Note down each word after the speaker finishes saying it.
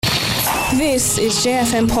This is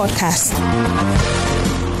JFM Podcast.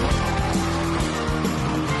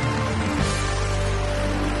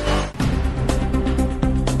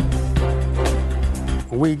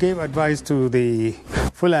 We gave advice to the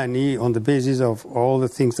Fulani on the basis of all the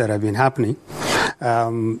things that have been happening.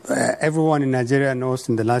 Everyone in Nigeria knows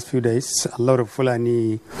in the last few days a lot of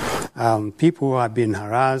Fulani people have been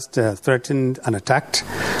harassed, threatened and attacked.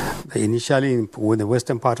 Initially in the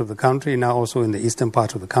western part of the country, now also in the eastern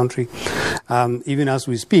part of the country. Even as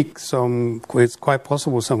we speak, it's quite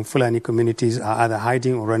possible some Fulani communities are either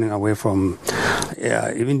hiding or running away from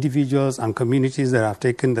individuals and communities that have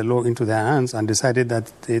taken the law into their hands and decided that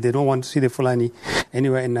they don't want to see the Fulani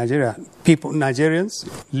anywhere in Nigeria. Nigerians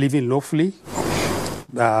living lawfully,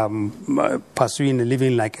 pursuing a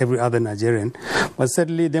living like every other Nigerian, but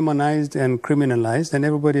suddenly demonized and criminalized, and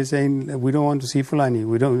everybody is saying we don't want to see Fulani.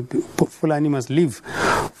 Fulani must live.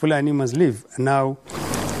 Fulani must live. Now,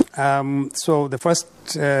 so the first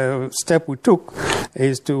step we took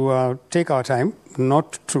is to take our time,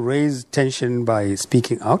 not to raise tension by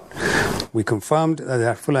speaking out. We confirmed that there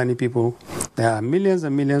are Fulani people. There are millions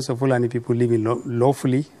and millions of Fulani people living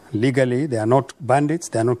lawfully, legally. They are not bandits.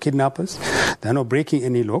 They are not kidnappers. They are not breaking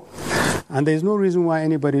any law. And there is no reason why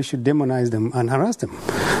anybody should demonize them and harass them.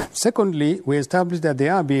 Secondly, we established that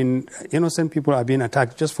innocent people are being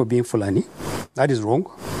attacked just for being Fulani. That is wrong.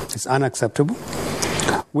 It's unacceptable.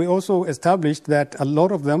 We also established that a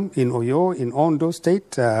lot of them in Oyo, in Ondo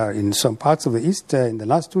State, in some parts of the east, in the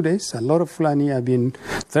last 2 days, a lot of Fulani have been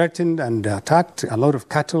threatened and attacked. A lot of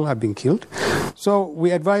cattle have been killed. So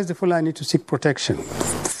we advised the Fulani to seek protection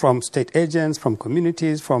from state agents, from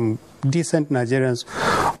communities, from decent Nigerians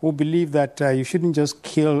who believe that you shouldn't just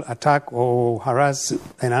kill, attack, or harass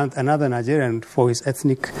another Nigerian for his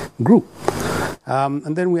ethnic group.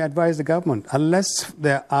 And then we advise the government, unless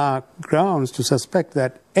there are grounds to suspect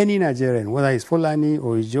that any Nigerian, whether it's Fulani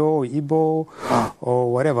or Ijo or Igbo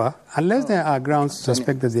or whatever, unless there are grounds to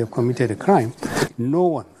suspect that they have committed a crime,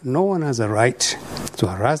 no one has a right to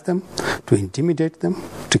harass them, to intimidate them,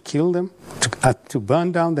 to kill them, to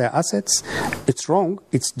burn down their assets. It's wrong,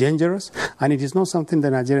 it's dangerous, and it is not something the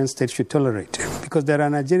Nigerian state should tolerate. Because there are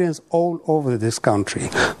Nigerians all over this country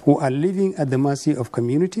who are living at the mercy of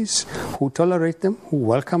communities, who tolerate them, who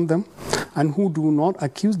welcome them, and who do not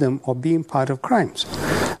accuse them of being part of crimes.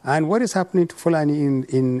 And what is happening to Fulani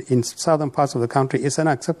in southern parts of the country is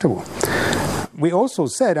unacceptable. We also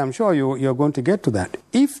said, I'm sure you're going to get to that,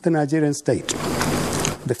 if the Nigerian state,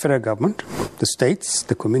 the federal government, the states,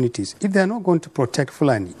 the communities, if they're not going to protect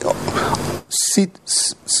Fulani,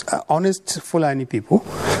 honest Fulani people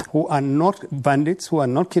who are not bandits, who are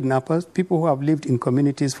not kidnappers, people who have lived in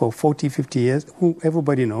communities for 40, 50 years, who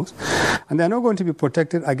everybody knows, and they're not going to be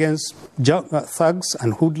protected against thugs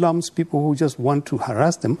and hoodlums, people who just want to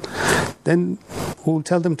harass them, then we'll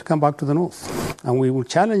tell them to come back to the north. And we will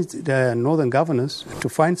challenge the northern governors to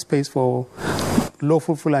find space for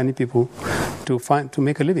lawful Fulani people to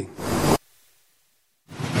make a living.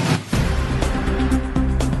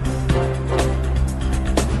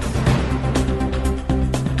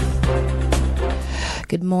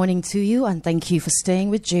 Good morning to you, and thank you for staying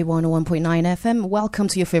with J101.9 FM. Welcome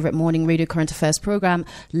to your favorite morning radio current affairs program,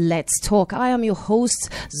 Let's Talk. I am your host,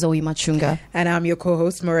 Zoe Machunga. And I'm your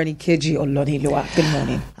co-host, Morani Keji Olonilua. Good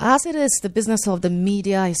morning. As it is, the business of the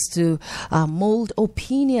media is to mold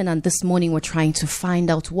opinion, and this morning we're trying to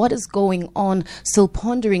find out what is going on, still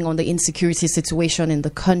pondering on the insecurity situation in the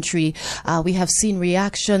country. We have seen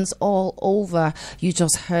reactions all over. You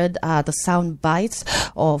just heard the sound bites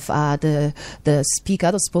of the speaker,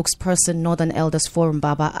 the spokesperson, Northern Elders Forum,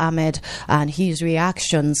 Baba Ahmed, and his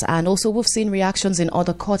reactions. And also we've seen reactions in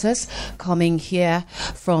other quarters coming here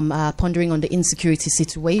from pondering on the insecurity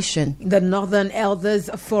situation. The Northern Elders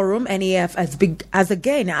Forum, NEF, has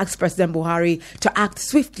again asked President Buhari to act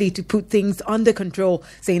swiftly to put things under control,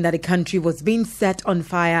 saying that the country was being set on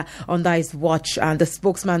fire under his watch. And the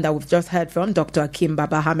spokesman that we've just heard from, Dr. Akim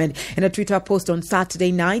Baba Ahmed, in a Twitter post on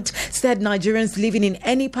Saturday night, said Nigerians living in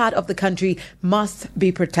any part of the country must be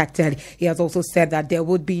protected. He has also said that there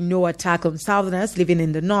would be no attack on Southerners living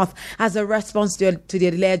in the north as a response to the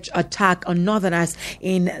alleged attack on Northerners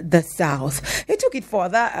in the south. He took it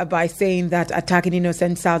further by saying that attacking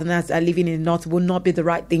innocent Southerners living in the north will not be the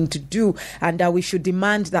right thing to do, and that we should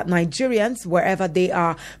demand that Nigerians, wherever they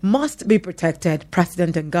are, must be protected.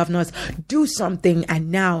 President and governors, do something,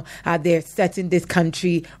 and now they're setting this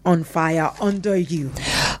country on fire under you.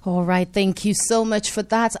 All right, thank you so much for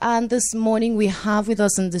that. And this morning we have with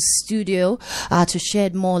us in the studio to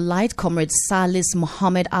shed more light, Comrade Salis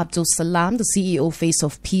Mohammed Abdul Salam, the CEO Face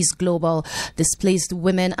of Peace Global Displaced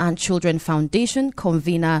Women and Children Foundation,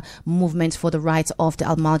 convener Movement for the Rights of the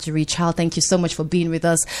Al-Malgiri Child. Thank you so much for being with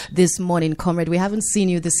us this morning, Comrade. We haven't seen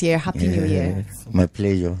you this year. Happy New Year. My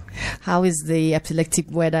pleasure. How is the epileptic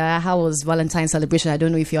weather? How was Valentine's celebration? I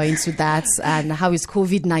don't know if you're into that. And how is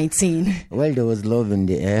COVID-19? Well, there was love in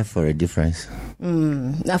the air for a difference.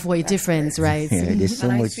 For a difference, right? Yeah, there's so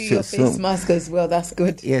And much. I see your face mask as well. That's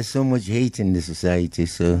good. Yeah, so much hate in the society.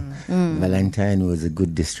 So Valentine was a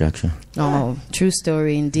good distraction. Oh, true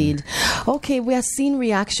story indeed. Okay, we are seeing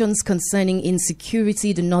reactions concerning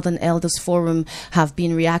insecurity. The Northern Elders Forum have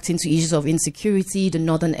been reacting to issues of insecurity. The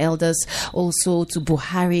Northern Elders also to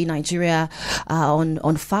Buhari, Nigeria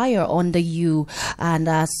on fire under you. And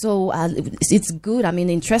so it's good. I mean,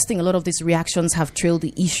 interesting. A lot of these reactions have trailed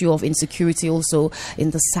the issue of insecurity also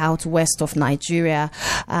in the southwest of Nigeria.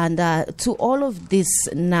 And to all of this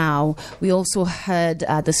now, we also heard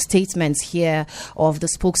the statements here of the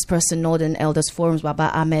spokesperson, Northern Elders Forum,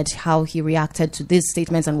 Baba Ahmed, how he reacted to these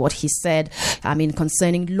statements and what he said. I mean,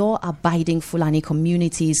 concerning law-abiding Fulani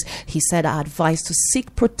communities, he said, are advised to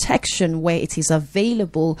seek protection where it is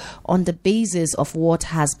available on the basis of what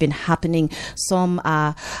has been happening. Some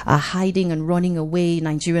are hiding and running away.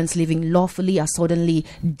 Nigerians living lawfully are suddenly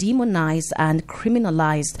demonized and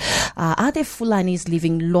criminalized. Are there Fulanis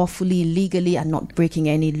living lawfully, legally, and not breaking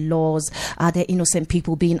any laws? Are there innocent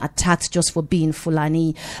people being attacked just for being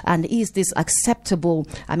Fulani? And is this acceptable?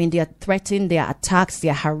 I mean, they are threatened, they are attacked, they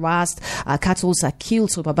are harassed, cattle are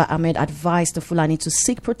killed. So Baba Ahmed advised the Fulani to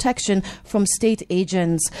seek protection from state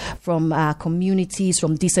agents, from communities,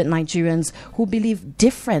 from decent Nigerians who believe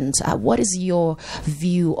different. What is your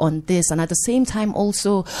view on this? And at the same time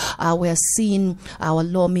also, we're seeing our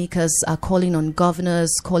lawmakers calling on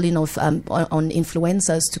governors, calling on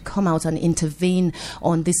influencers to come out and intervene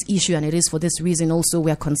on this issue. And it is for this reason also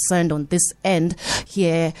we are concerned on this end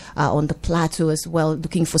here on the plateau as well,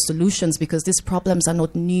 looking for solutions, because these problems are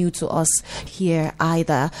not new to us here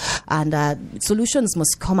either. And solutions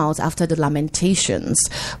must come out after the lamentations.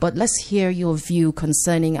 But let's hear your view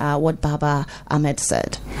concerning what Baba Ahmed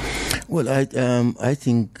said. Well, I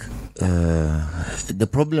think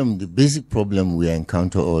the basic problem we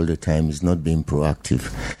encounter all the time is not being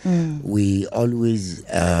proactive. We always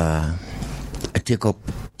take up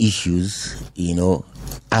issues,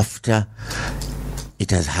 after it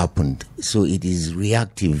has happened. So it is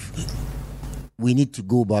reactive. We need to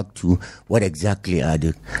go back to what exactly are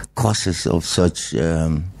the causes of such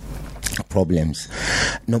problems.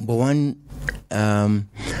 Number one,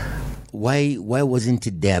 why wasn't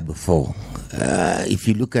it there before? If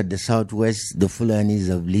you look at the southwest, the Fulanis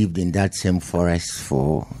have lived in that same forest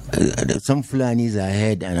for some Fulanis I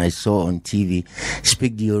heard and I saw on TV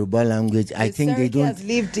speak the Yoruba language. I think they don't. Has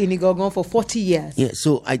lived in Igogon for 40 years. Yeah,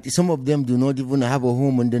 so some of them do not even have a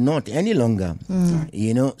home in the north any longer.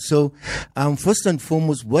 So first and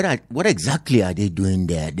foremost, what exactly are they doing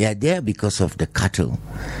there? They are there because of the cattle,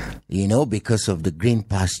 because of the green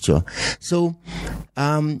pasture. So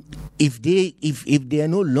if they are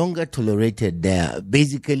no longer tolerated there,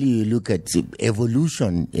 basically you look at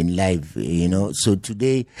evolution in life, So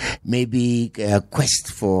today maybe a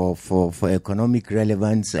quest for economic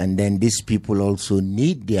relevance, and then these people also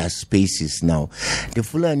need their spaces now. The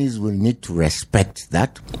Fulanis will need to respect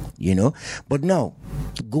that, But now,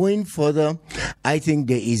 going further, I think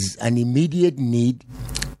there is an immediate need,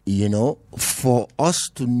 for us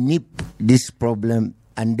to nip this problem.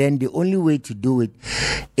 And then the only way to do it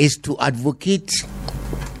is to advocate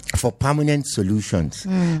for permanent solutions.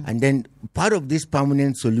 And then part of this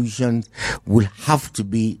permanent solution will have to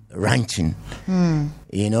be ranching.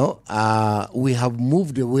 We have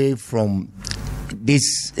moved away from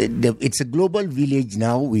this. It's a global village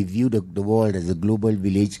now. We view the world as a global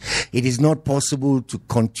village. It is not possible to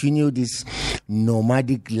continue this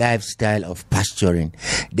nomadic lifestyle of pasturing.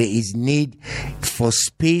 There is need for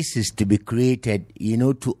spaces to be created,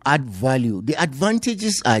 to add value. The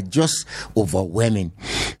advantages are just overwhelming.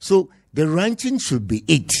 So the ranching should be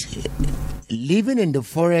it. Living in the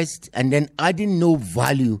forest and then adding no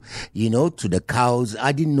value, to the cows,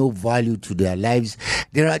 adding no value to their lives.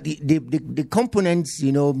 There are the components,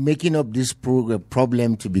 making up this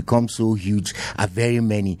problem to become so huge are very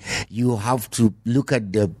many. You have to look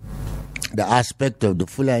at the aspect of the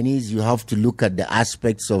Fulanis, you have to look at the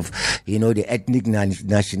aspects of, the ethnic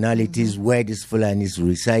nationalities where these Fulanis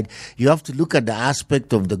reside. You have to look at the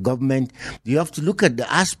aspect of the government. You have to look at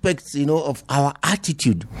the aspects, of our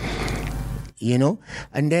attitude. you know.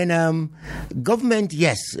 And then government,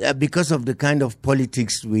 yes, because of the kind of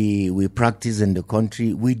politics we practice in the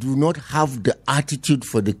country, we do not have the attitude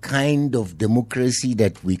for the kind of democracy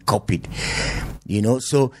that we copied. You know,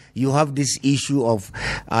 so you have this issue of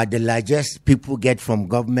the largest people get from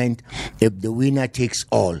government if the winner takes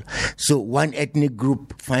all. So one ethnic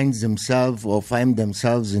group finds themselves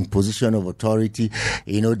in position of authority,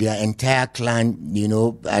 you know, their entire clan, you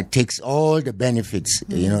know, takes all the benefits,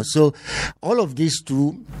 you know. So all of these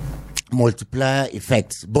two multiplier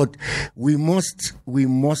effects, but we must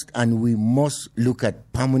look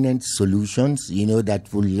at permanent solutions, you know,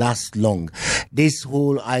 that will last long. This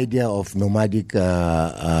whole idea of nomadic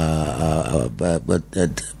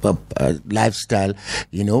lifestyle,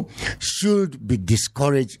 you know, should be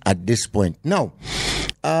discouraged at this point. Now,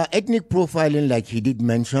 ethnic profiling, like he did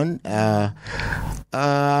mention, the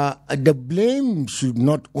blame should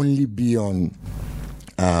not only be on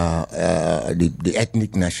the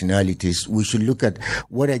ethnic nationalities. We should look at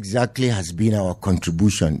what exactly has been our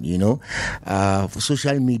contribution, you know.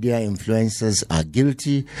 Social media influencers are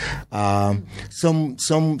guilty.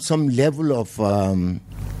 Some level of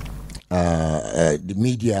the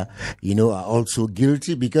media, you know, are also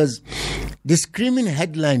guilty, because the screaming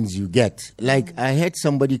headlines you get, like I heard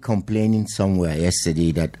somebody complaining somewhere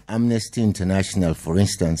yesterday that Amnesty International, for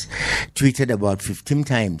instance, tweeted about 15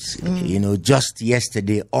 times, you know, just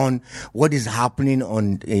yesterday on what is happening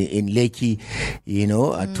in Lekki, you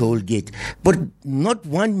know, a toll gate, but not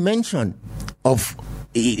one mention of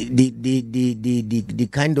the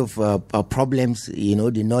kind of problems, you know,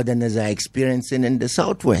 the northerners are experiencing in the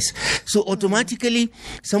southwest. So automatically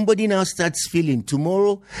somebody now starts feeling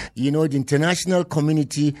tomorrow, you know, the international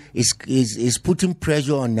community is putting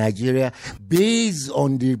pressure on Nigeria based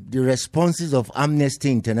on the responses of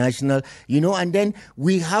Amnesty International, you know, and then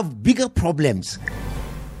we have bigger problems.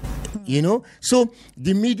 You know, so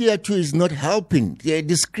the media too is not helping.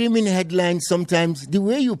 The screaming headlines, sometimes the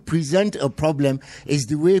way you present a problem is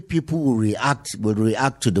the way people will react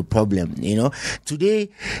to the problem. You know, today,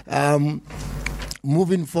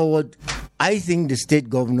 moving forward, I think the state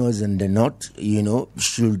governors in the north, you know,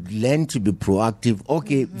 should learn to be proactive.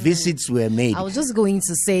 Okay, visits were made. I was just going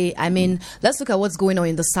to say, I mean, let's look at what's going on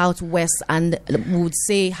in the southwest, and we would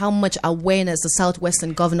say how much awareness the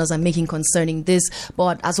southwestern governors are making concerning this,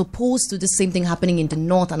 but as opposed to the same thing happening in the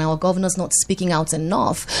north and our governors not speaking out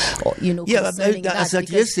enough, or, you know, concerning that. As at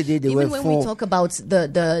yesterday, there were when we talk about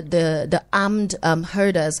the armed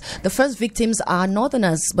herders, the first victims are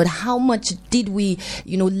northerners, but how much did we,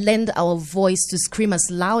 you know, lend our voice to scream as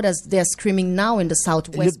loud as they're screaming now in the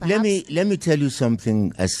southwest? Let me tell you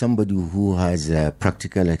something, as somebody who has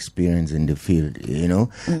practical experience in the field. You know,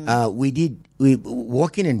 we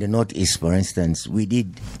working in the northeast, for instance, we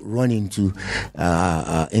did run into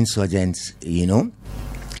insurgents. You know,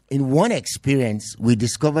 in one experience, we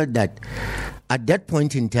discovered that at that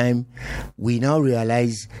point in time, we now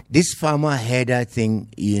realize this farmer herder thing,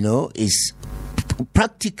 you know, is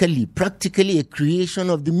practically a creation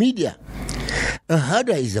of the media. A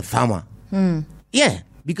herder is a farmer. Yeah,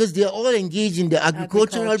 because they are all engaged in the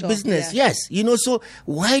agricultural business. Yeah. Yes, you know, so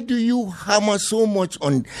why do you hammer so much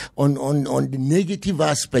on the negative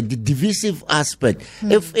aspect, the divisive aspect?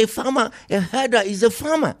 If a herder is a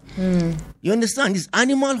farmer. You understand? It's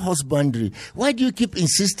animal husbandry. Why do you keep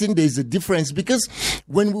insisting there is a difference? Because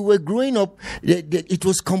when we were growing up, it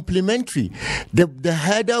was complementary. The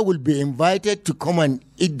herder will be invited to come and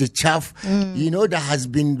eat the chaff, you know, that has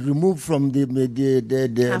been removed from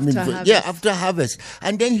after harvest,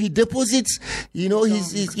 and then he deposits, you know,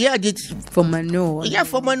 for manure. Yeah,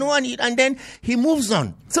 for manure, and then he moves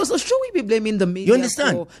on. So should we be blaming the media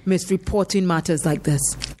for misreporting matters like this?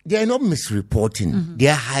 They are not misreporting. They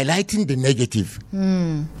are highlighting the negative.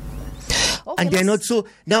 Okay, and they're not so.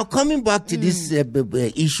 Now, coming back to this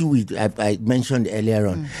issue I mentioned earlier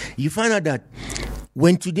on, you find out that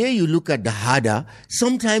when today you look at the herder,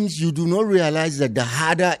 sometimes you do not realize that the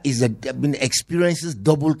herder experiences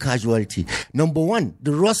double casualty. Number one,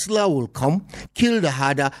 the rustler will come, kill the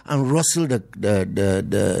herder, and rustle the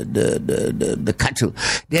cattle.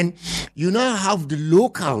 Then you now have the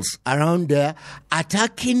locals around there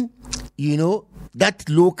attacking, you know, that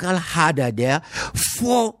local herder there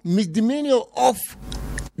for misdemeanor of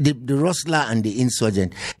the rustler and the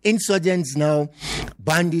insurgent. Insurgents now,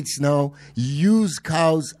 bandits now use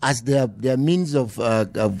cows as their means of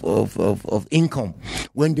income.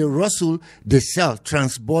 When they rustle, they sell,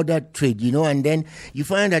 trans-border trade, you know, and then you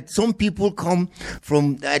find that some people come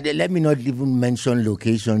from, let me not even mention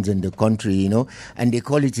locations in the country, you know, and they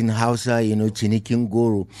call it in Hausa, you know, Chinikin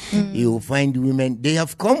Goro. You find women, they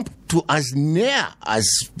have come to as near as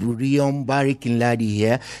Riom Barikinladi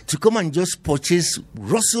here to come and just purchase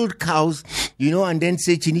rustled cows, and then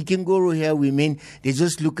say Chinikingoro here, we mean they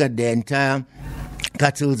just look at the entire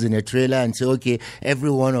cattle in a trailer and say, okay, every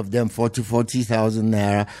one of them 40,000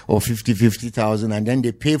 naira or 50,000, and then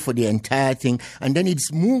they pay for the entire thing, and then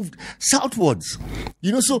it's moved southwards.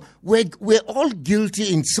 So we're all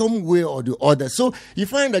guilty in some way or the other. So you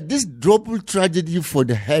find that this double tragedy for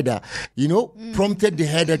the header, prompted the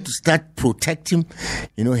header to start protecting,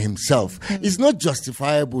 himself. It's not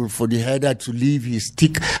justifiable for the header to leave his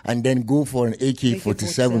stick and then go for an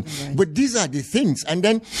AK-47. Right. But these are the things. And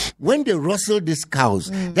then when they rustle these cows,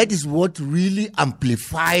 that is what really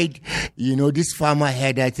amplified, this farmer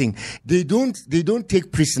header thing. They don't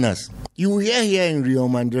take prisoners. You hear here in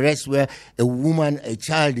Riom and the rest where a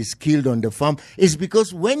child is killed on the farm. It's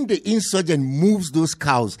because when the insurgent moves those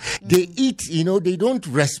cows, they eat, they don't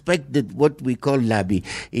respect what we call labi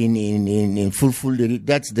in Fulful.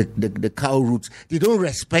 That's the cow roots. They don't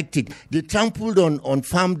respect it. They trampled on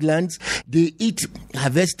farmed lands. They eat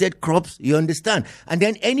harvested crops. You understand? And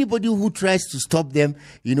then anybody who tries to stop them,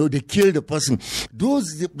 they kill the person.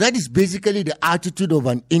 That is basically the attitude of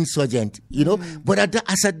an insurgent, But at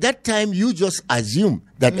that time, you just assume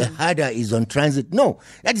that a herder is on transit. No,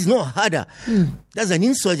 that is not a herder. That's an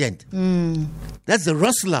insurgent. That's a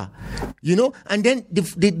rustler, And then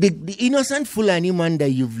the innocent Fulani man that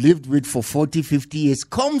you've lived with for 40, 50 years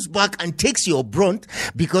comes back and takes your brunt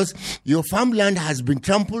because your farmland has been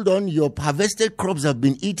trampled on, your harvested crops have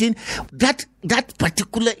been eaten. That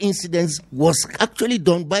particular incident was actually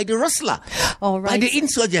done by the rustler, by the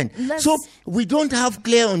insurgent. So we don't have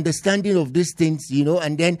clear understanding of these things,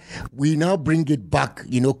 and then we now bring it back,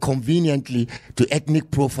 conveniently to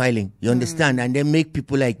ethnic profiling, you understand, and then make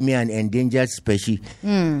people like me an endangered species.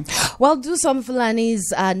 Well, do some Fulanis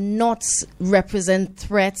not represent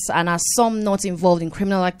threats, and are some not involved in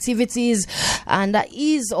criminal activities? And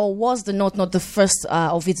is or was the not the first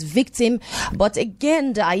of its victim? But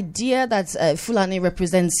again, the idea that Fulani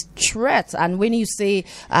represents threat, and when you say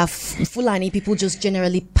Fulani, people just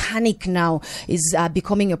generally panic now, is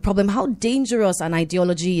becoming a problem. How dangerous an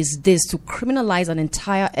ideology is this to criminalize an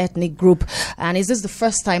entire ethnic group? And is this the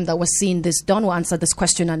first time that we're seeing this done? We'll answer this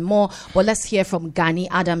question and more, but let's hear from Gani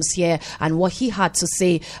Adams here and what he had to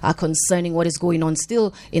say concerning what is going on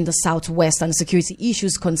still in the Southwest and security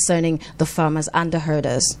issues concerning the farmers and the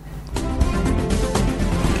herders.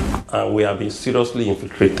 And we have been seriously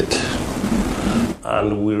infiltrated.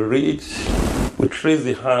 And we trace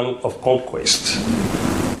the hand of conquest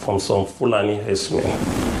from some Fulani herdsmen.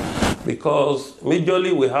 Because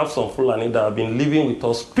majorly we have some Fulani that have been living with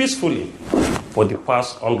us peacefully for the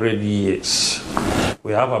past 100 years.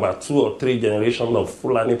 We have about 2 or 3 generations of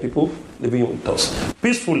Fulani people living with us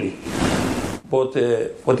peacefully. But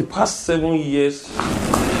for the past 7 years,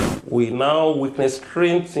 we now witness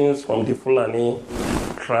strange things from the Fulani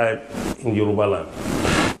tribe in Yoruba land.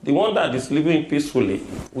 The one that is living peacefully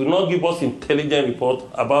will not give us intelligent report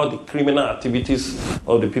about the criminal activities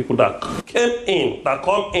of the people that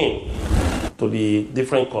come in to the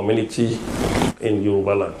different community in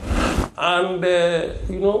Yoruba land. And,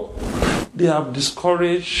 they have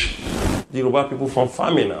discouraged the Yoruba people from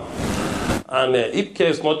farming now. And if care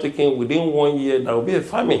is not taken, within 1 year, there will be a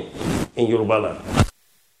famine in Yoruba land.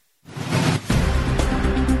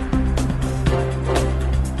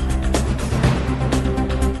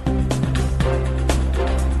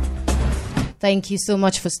 Thank you so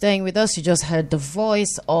much for staying with us. You just heard the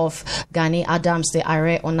voice of Gani Adams, the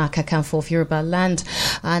Are Ona Kakanfo of Yoruba land.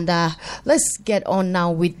 And let's get on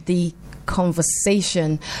now with the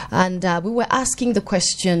conversation. And we were asking the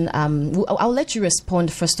question, I'll let you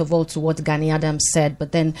respond first of all to what Gani Adams said,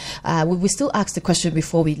 but then we still asked the question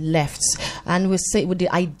before we left. And we say with the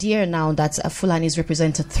idea now that Fulanis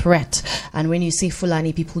represent a threat. And when you see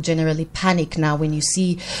Fulani, people generally panic now. When you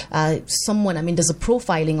see someone, there's a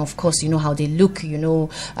profiling, of course, how they look,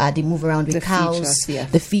 they move around with cows,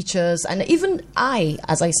 the features. And even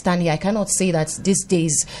as I stand here, I cannot say that these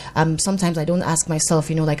days, sometimes I don't ask myself,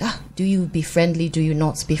 do you be friendly? Do you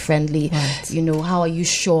not be friendly? Right. How are you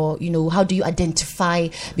sure? How do you identify?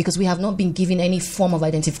 Because we have not been given any form of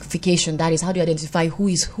identification. That is, how do you identify who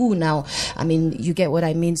is who now? You get what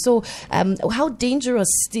I mean. So how dangerous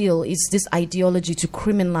still is this ideology to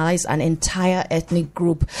criminalize an entire ethnic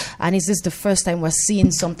group? And is this the first time we're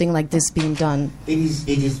seeing something like this being done? It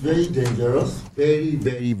is very dangerous. Very,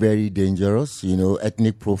 very, very dangerous,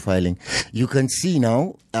 ethnic profiling. You can see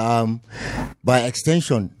now, by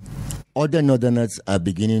extension, other northerners are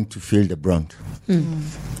beginning to feel the brunt.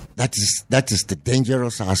 That is the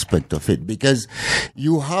dangerous aspect of it, because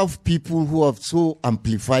you have people who have so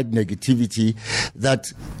amplified negativity that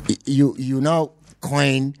you now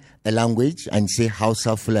coin a language and say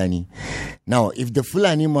Hausa Fulani. Now, if the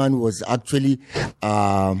Fulani man was actually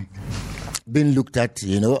been looked at,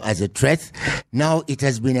 as a threat, now it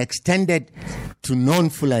has been extended to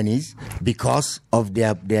non-Fulanis because of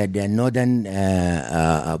their northern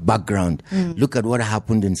background. Look at what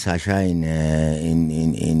happened in Sasha in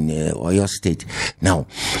Oyo State. Now,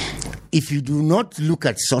 if you do not look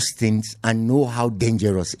at such things and know how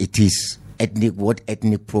dangerous it is, what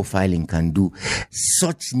ethnic profiling can do,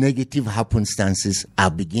 such negative happenstances are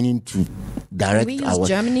beginning to direct we use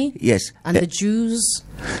Germany? Yes. And the Jews?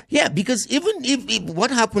 Yeah, because even if what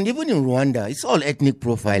happened, even in Rwanda, it's all ethnic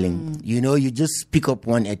profiling. You just pick up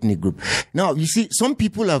one ethnic group. Now, you see, some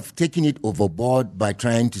people have taken it overboard by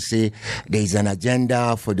trying to say there is an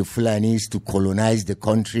agenda for the Fulanis to colonize the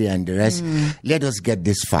country and the rest. Let us get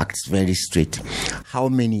these facts very straight. How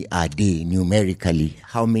many are they numerically?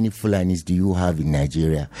 How many Fulanis do you have in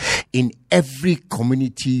Nigeria? In every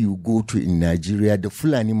community you go to in Nigeria, the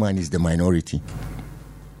Fulani man is the minority.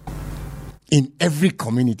 In every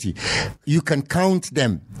community, you can count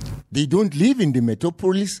them. They don't live in the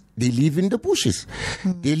metropolis, they live in the bushes.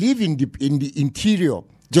 They live in the interior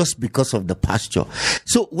just because of the pasture.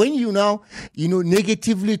 So when you now,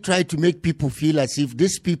 negatively try to make people feel as if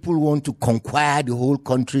these people want to conquer the whole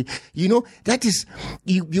country, that is,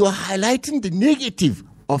 you are highlighting the negative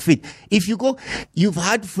of it. If you go, you've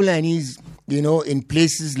had Fulanis, in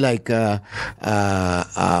places like Barrick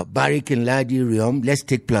and Ladi Riom. Let's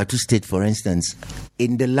take Plateau State, for instance.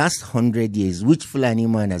 In the last 100 years, which Fulani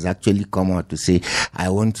man has actually come out to say, I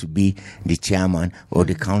want to be the chairman or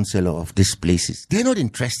the councillor of these places? They're not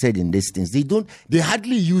interested in these things. They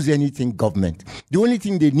hardly use anything government. The only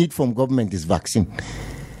thing they need from government is vaccine.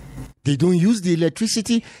 They don't use the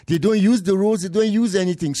electricity. They don't use the roads. They don't use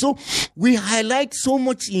anything. So we highlight so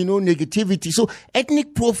much, negativity. So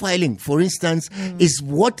ethnic profiling, for instance, is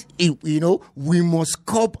what, we must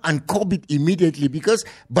curb it immediately, because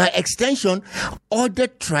by extension, other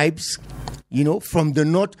tribes, from the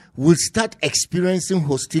north will start experiencing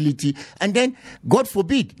hostility. And then, God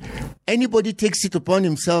forbid, anybody takes it upon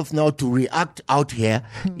himself now to react out here,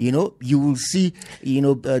 you will see,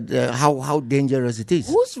 how dangerous it is.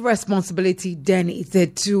 Whose responsibility then is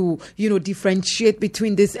it to, differentiate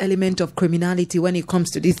between this element of criminality when it comes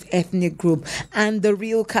to this ethnic group and the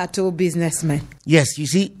real cattle businessmen? Yes, you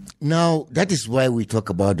see, now that is why we talk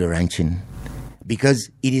about the ranching. Because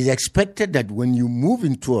it is expected that when you move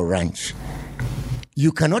into a ranch,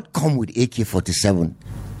 you cannot come with AK-47.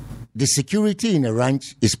 The security in a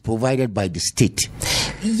ranch is provided by the state.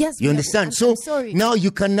 Yes, you understand? I'm sorry. Now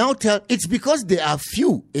you can now tell, it's because they are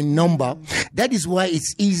few in number. That is why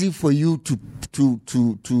it's easy for you to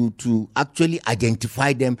actually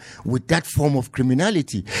identify them with that form of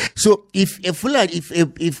criminality. So if a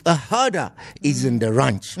herder is in the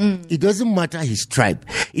ranch, it doesn't matter his tribe.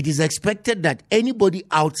 It is expected that anybody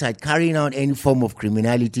outside carrying out any form of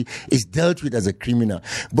criminality is dealt with as a criminal.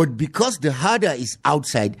 But because the herder is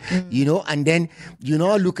outside, and then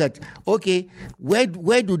look at, okay, where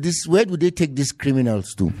do they take these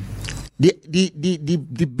criminals to?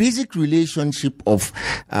 The basic relationship of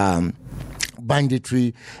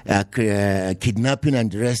banditry, kidnapping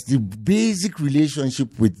and the rest, the basic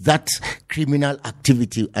relationship with that criminal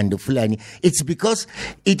activity and the Fulani, it's because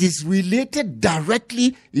it is related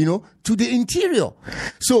directly, to the interior.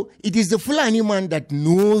 So it is the Fulani man that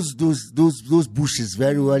knows those bushes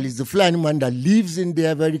very well. It's the Fulani man that lives in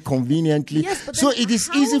there very conveniently. Yes, but so it is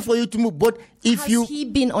easy for you to move. But if has he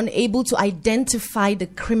been unable to identify the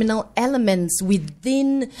criminal elements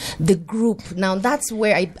within the group? Now that's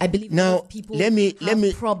where I believe people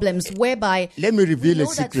have problems. Whereby let me reveal a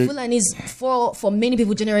secret. That Fulanis for many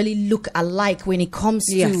people generally look alike when it comes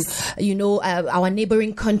to our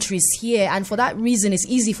neighboring countries here, and for that reason, it's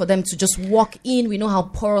easy for them to just walk in. We know how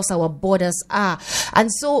porous our borders are,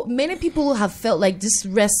 and so many people have felt like this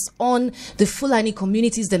rests on the Fulani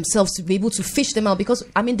communities themselves to be able to fish them out, because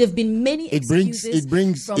there've been many excuses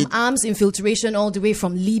from arms infiltration all the way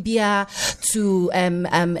from Libya to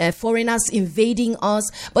foreigners invading us,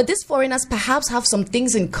 but these foreigners perhaps have some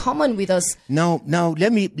things in common with us. Now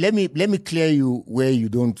let me clear you where you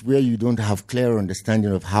don't have clear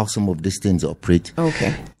understanding of how some of these things operate.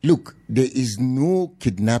 Okay. Look, there is no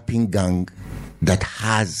kidnapping gang that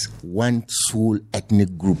has one sole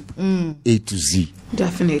ethnic group, A to Z.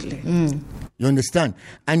 Definitely. You understand?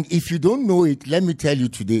 And if you don't know it, let me tell you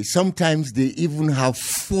today, sometimes they even have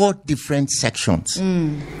 4 different sections.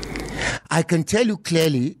 I can tell you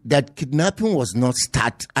clearly that kidnapping was not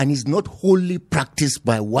started and is not wholly practiced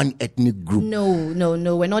by one ethnic group.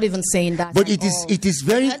 No, we're not even saying that. But it is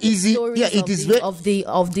very easy. Yeah, it is very of the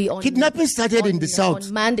kidnapping started in the south,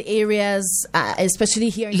 unmanned areas, especially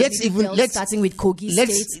here in the belt, starting with Kogi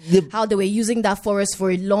State, how they were using that forest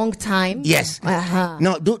for a long time. Yes.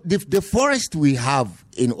 Now the forest we have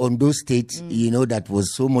in Ondo State, that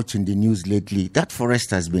was so much in the news lately, that forest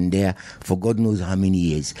has been there for God knows how many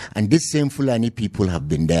years, and these same Fulani people have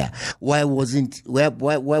been there. Why wasn't that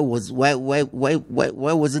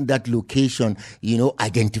location,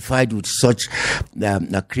 identified with such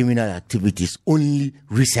criminal activities only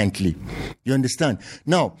recently? You understand?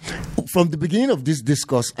 Now, from the beginning of this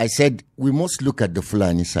discourse, I said we must look at the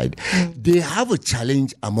Fulani side. They have a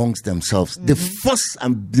challenge amongst themselves. The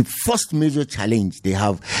first major challenge they have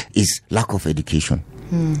is lack of education.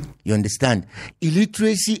 You understand?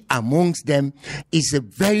 Illiteracy amongst them is a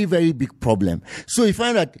very, very big problem. So you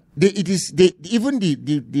find that even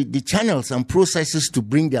the channels and processes to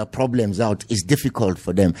bring their problems out is difficult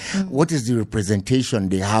for them. What is the representation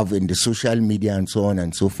they have in the social media and so on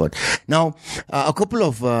and so forth? Now, a couple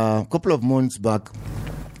of months back,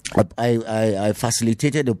 I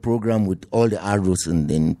facilitated a program with all the ROs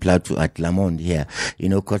in Plateau at Lamont here,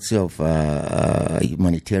 courtesy of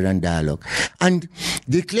Humanitarian Dialogue. And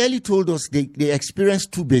they clearly told us they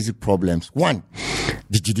experienced two basic problems. One,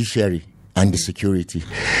 the judiciary and the security.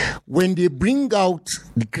 When they bring out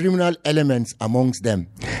the criminal elements amongst them,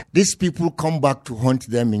 these people come back to haunt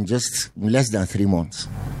them in just less than 3 months.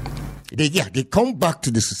 They come back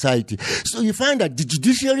to the society. So you find that the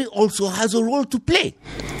judiciary also has a role to play.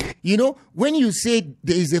 When you say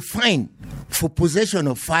there is a fine for possession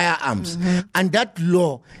of firearms, and that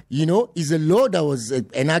law, is a law that was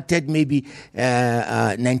enacted maybe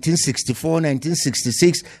 1964,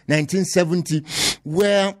 1966, 1970,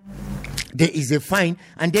 where there is a fine,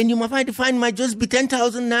 and then you might find the fine might just be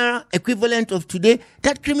 10,000 naira, equivalent of today.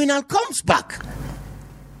 That criminal comes back.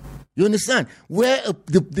 You understand? Where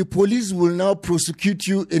the police will now prosecute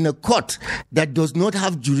you in a court that does not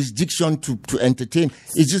have jurisdiction to entertain.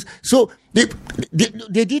 It's just so they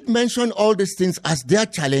did mention all these things as their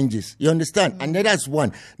challenges. You understand? And that's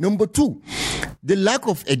one. Number two, the lack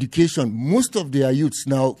of education. Most of their youths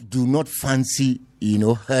now do not fancy,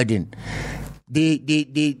 herding.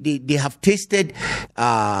 They have tasted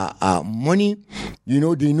money. They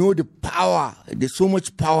know the power. There's so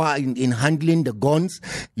much power in handling the guns.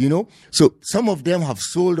 So some of them have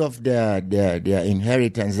sold off their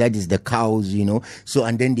inheritance. That is the cows. So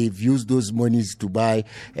and then they've used those monies to buy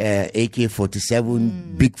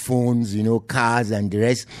AK-47, big phones, cars and the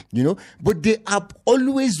rest. But they are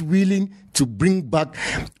always willing to bring back.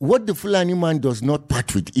 What the Fulani man does not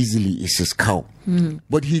part with easily is his cow.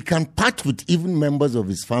 But he can part with even members of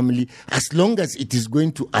his family as long as it is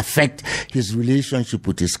going to affect his relationship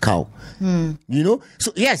with his cow.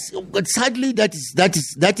 So yes, but sadly that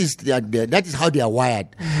is how they are wired.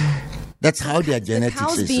 That's how their genetics is. The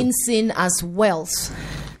cows being seen as wealth,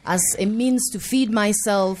 as a means to feed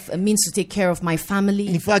myself, a means to take care of my family.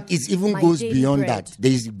 In fact, it even goes beyond that.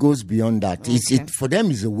 It goes beyond that. Okay. For them,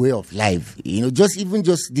 it's a way of life. Just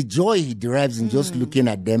the joy he derives in just looking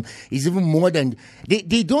at them is even more than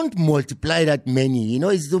they don't multiply that many.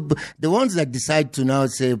 It's the ones that decide to now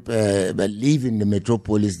say live in the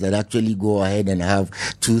metropolis that actually go ahead and have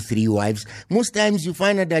 2-3 wives. Most times you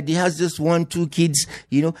find out that he has just 1-2 kids.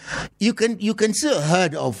 You can see a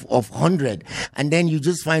herd of 100, and then you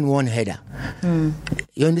just find one header.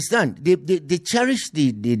 You understand? They cherish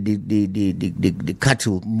the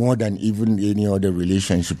cattle more than even any other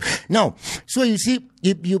relationship. Now, so you see,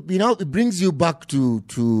 it brings you back to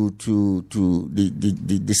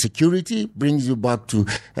the security, brings you back to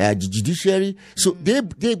the judiciary. So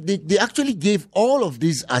they actually gave all of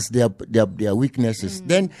this as their weaknesses.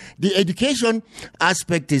 Then the education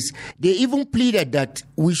aspect is they even pleaded that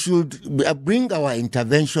we should bring our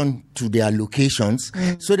intervention to their locations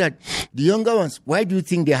so that the younger ones. Why do you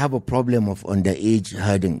think they have a problem of underage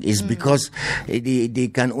herding? It's because they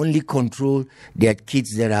can only control their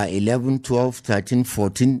kids that are 11, 12, 13,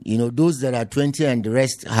 14, those that are 20 and the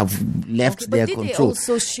rest have left their control. Did they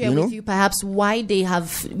also share with you perhaps why they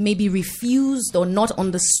have maybe refused or not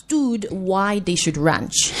understood why they should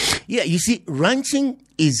ranch? Yeah, you see, ranching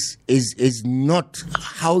is not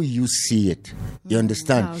how you see it. You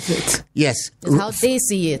understand? How's it? Yes. It's how they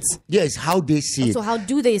see it. Yes, how they see it. So how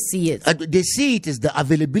do they see it? They see it as the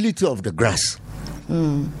availability of the grass.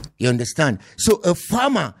 You understand? So a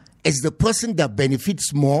farmer is the person that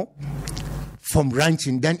benefits more from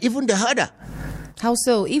ranching than even the herder. How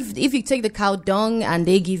so? If you take the cow dung and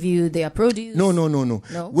they give you their produce? No. No?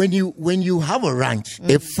 When you have a ranch,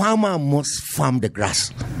 a farmer must farm the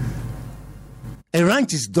grass. A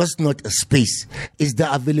ranch is just not a space. It's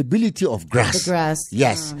the availability of grass. The grass.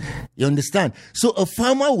 Yes. You understand? So a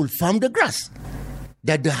farmer will farm the grass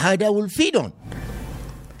that the herder will feed on.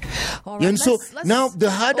 All right, And so let's now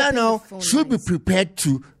the herder open now the phone should be lines. prepared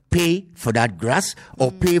to pay for that grass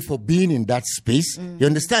or pay for being in that space. You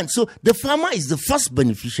understand? So the farmer is the first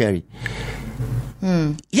beneficiary.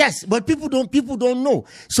 Yes, but people don't know.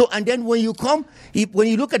 So and then when you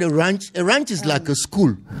look at a ranch is like a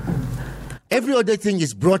school. Every other thing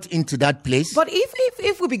is brought into that place. But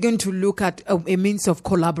if we begin to look at a means of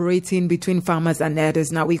collaborating between farmers and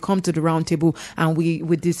herders, now we come to the round table and we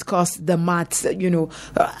discuss the maths,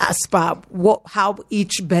 as per how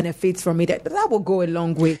each benefits from it. That will go a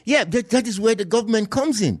long way. Yeah, that is where the government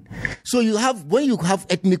comes in. So when you have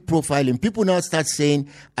ethnic profiling, people now start saying,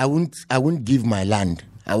 I won't give my land.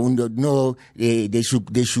 I wouldn't know. They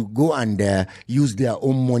should go and use their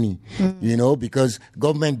own money, because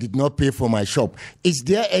government did not pay for my shop. Is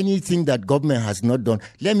there anything that government has not done?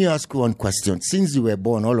 Let me ask you one question. Since you were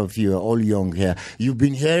born, all of you are all young here. You've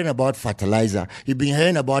been hearing about fertilizer. You've been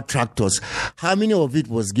hearing about tractors. How many of it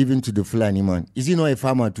was given to the Fulani man? Is he not a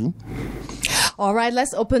farmer too? All right,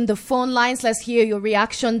 let's open the phone lines. Let's hear your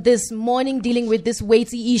reaction this morning, dealing with these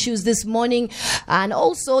weighty issues this morning. And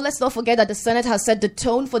also, let's not forget that the Senate has set the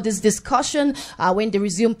tone for this discussion when they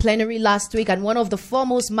resumed plenary last week. And one of the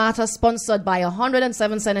foremost matters sponsored by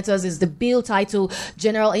 107 senators is the bill titled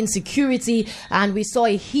General Insecurity. And we saw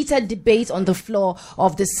a heated debate on the floor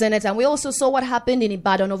of the Senate. And we also saw what happened in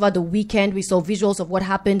Ibadan over the weekend. We saw visuals of what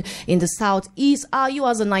happened in the Southeast. Are you,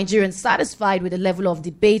 as a Nigerian, satisfied with the level of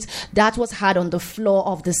debate that was had on the floor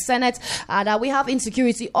of the Senate? And we have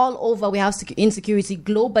insecurity all over. We have insecurity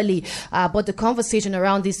globally. But the conversation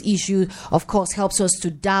around this issue, of course, helps us to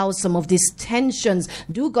douse some of these tensions.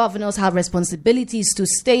 Do governors have responsibilities to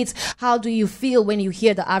states? How do you feel when you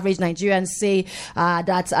hear the average Nigerian say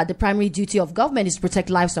that the primary duty of government is to protect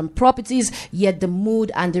lives and properties, yet the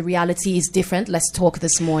mood and the reality is different? Let's talk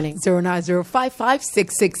this morning.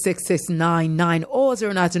 09055666699 or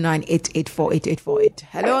 092988488848.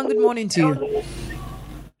 Hello and good morning to you.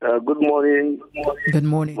 Good morning. Good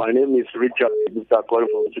morning. My name is Richard Igbita, calling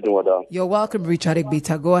from Chidinwada. You're welcome, Richard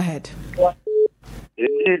Igbita. Go ahead.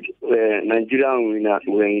 Indeed, Nigeria, we're in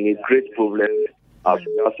a great problem as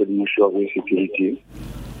regards to the issue of insecurity.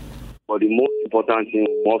 But the most important thing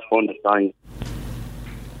we must understand.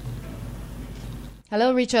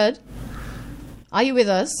 Hello, Richard. Are you with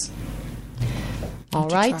us? All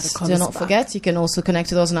right. Do not forget, you can also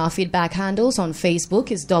connect with us on our feedback handles on Facebook.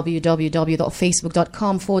 It's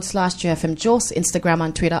www.facebook.com/JFM Jos, Instagram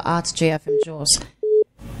and Twitter @JFM Jos.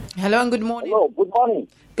 Hello and good morning. Hello, good morning.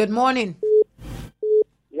 Good morning.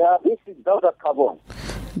 Yeah, this is Dauda Kabon.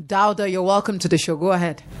 Dauda, you're welcome to the show. Go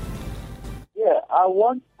ahead. Yeah, I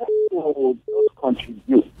want to just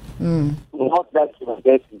contribute to what that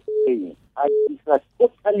guest is saying. I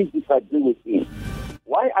totally disagree with him.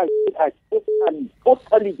 Why I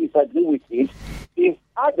totally disagree with it is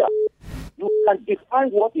harder. You can define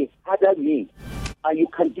what is harder means, and you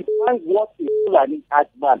can define what a Fulani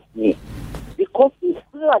man means. Because a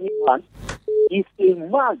Fulani man is a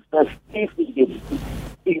man that stays in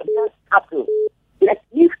the cattle. That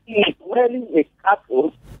if he is wearing a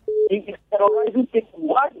cattle, he is terrorizing people.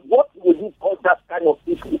 What would you call that kind of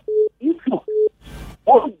people? If you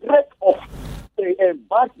hundred of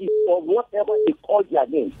badges or whatever they call their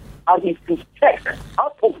name, and if you check,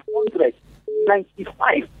 out of 100,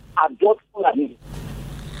 95 are just Fulani.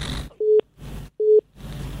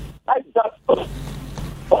 Like that.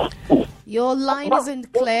 Your line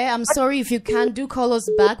isn't clear. I'm sorry. If you can, do call us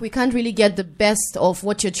back. We can't really get the best of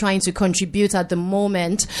what you're trying to contribute at the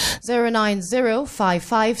moment.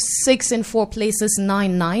 090-556 in 4 places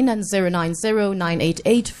 99 and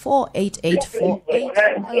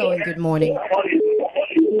 090-988-48848. Hello and good morning.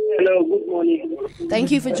 Hello, good morning.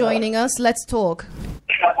 Thank you for joining us. Let's talk.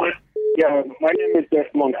 Yeah, my name is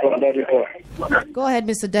Desmond from Daddy. Go ahead,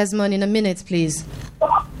 Mr. Desmond, in a minute, please.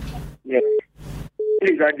 Yeah.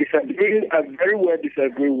 Please, I disagree. I very well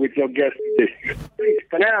disagree with your guest today. Please,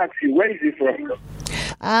 can I ask you, where is he from?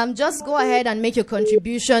 Just go ahead and make your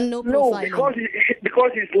contribution. No profiling. No,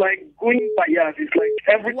 because it's like going biased. It's like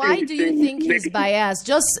everything. Why do you think he's biased?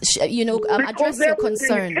 Just, address your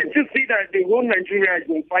concern. Can't you see that the whole Nigeria is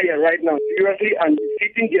on fire right now, seriously, and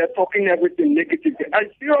sitting there talking everything negative? I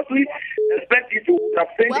seriously expect you to have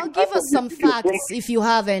said. Well, give us some facts if you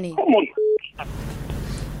have any. Come on.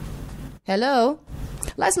 Hello?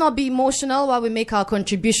 Let's not be emotional while we make our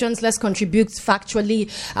contributions. Let's contribute factually,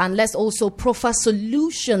 and let's also proffer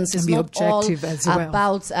solutions. It's not all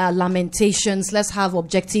about lamentations. Let's have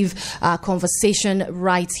objective conversation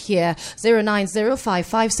right here.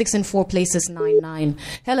 09055 and 4 places 99.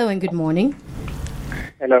 Hello and good morning.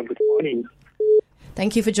 Hello, good morning.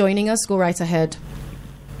 Thank you for joining us. Go right ahead.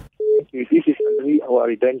 Thank you. This is Henry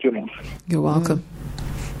Awari Benjamin. You're welcome.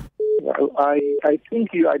 I think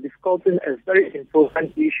you are discussing a very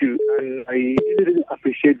important issue, and I really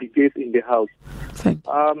appreciate the debate in the House.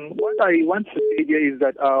 What I want to say here is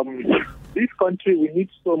that this country, we need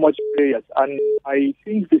so much prayers, and I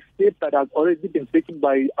think the steps that have already been taken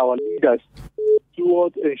by our leaders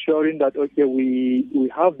towards ensuring that,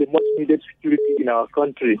 we have the much needed security in our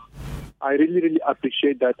country. I really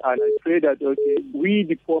appreciate that, and I pray that, we,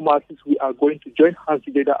 the poor masses, we are going to join hands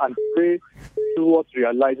together and pray towards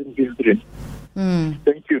realizing this dream.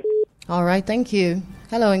 Thank you. All right, thank you.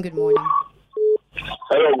 Hello and good morning.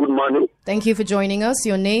 Hello, good morning. Thank you for joining us.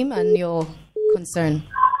 Your name and your concern.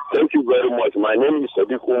 Thank you very much. My name is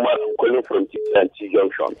Sadiq Umar. I'm calling from T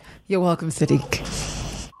Junction. You're welcome, Sadiq.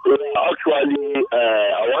 Actually,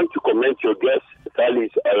 I want to commend your guest,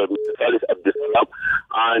 Salis Abdesalam,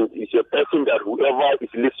 and he's a person that whoever is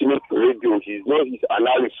listening to radio, he knows his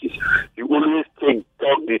analysis. He always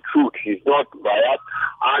talk the truth. He's not biased.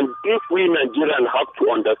 And if we Nigerians have to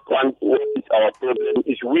understand what is our problem,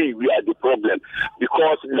 is we are the problem.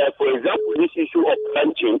 Because, like, for example, this issue of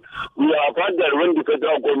ranching, we have had that when the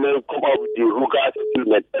federal government come out with the Ruga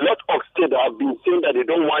settlement, a lot of states have been saying that they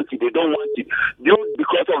don't want it.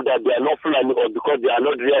 Because of that, they are not flying or because they are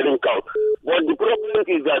not rearing cows. But the problem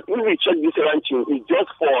is that if we check this ranching, it's just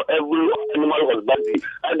for every animal husbandry.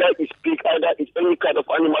 Either it's pig, either it's any kind of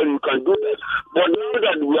animal, you can do that. But now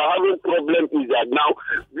that we are having problem is that now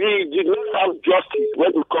we did not have justice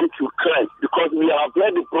when it comes to crime, because we have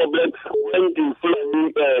had the problem when the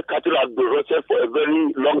Fulani cattle have been roasted for a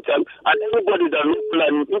very long time, and everybody that knows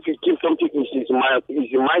Fulani, if he keeps something in his mind,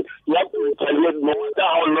 you have to retaliate no matter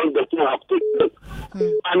how long the thing have taken.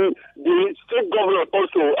 And the state government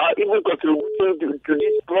also are even contributing to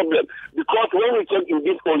this problem, because when we check in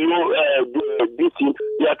this thing,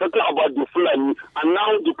 they are talking about the Fulani, and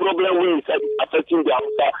now the problem when is affecting the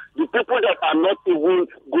Hausa, the people that are not even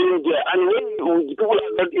going there, and when the people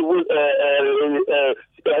are not even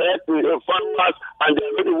farmers, and they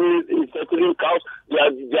are not even settling cows, they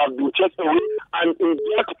have been checked away, and in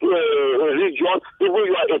that region, even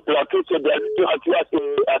you are a plateau, so they are looking at you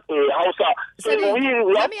as a Hausa.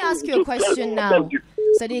 Sadiq, let me ask you a question now.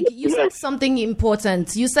 Sadiq, you said something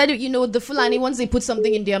important. You said, the Fulani, once they put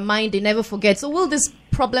something in their mind, they never forget. So will this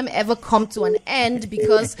problem ever come to an end?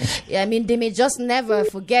 Because, they may just never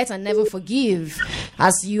forget and never forgive,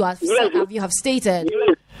 as you have stated.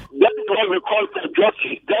 Yes. That is what we call for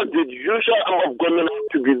justice. That's the usual arm of government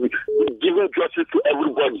to be giving justice to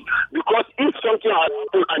everybody. Because if something has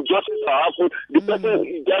happened and justice has happened, the person,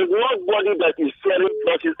 there is nobody that is fearing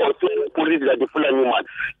justice or fearing police like the Fulani man.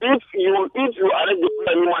 If you arrest the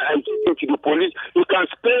Fulani man and take him to the police, you can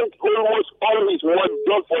spend almost all his money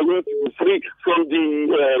just for him to be free from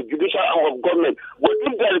the judicial arm of government. But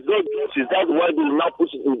if there is no justice, that's why they will now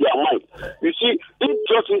put it in their mind. You see, if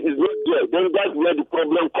justice is not there, then that's where the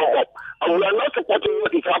problem comes up. And we are not supporting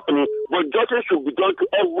what is happening, but justice should be done to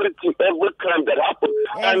every crime that happens.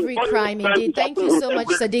 Every crime, indeed. Thank you so much,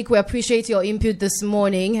 Sadiq. We appreciate your input this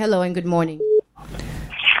morning. Hello and good morning.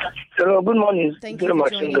 Hello, good morning. Thank you for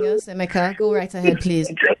joining us, Emeka. Go right ahead, please.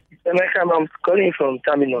 Emeka, I'm calling from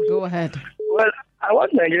Terminus. Go ahead. Well, I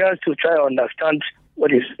want Nigerians to try to understand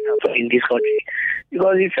what is happening in this country,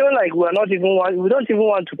 because we feel like we don't even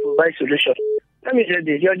want to provide solutions. Let me say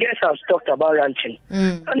this. Your guests have talked about ranching.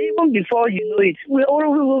 And even before you know it, we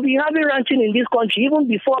will be having ranching in this country, even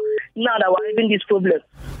before now that we're having this problem.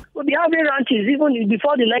 We'll be having ranches even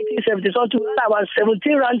before the 1970s. We had about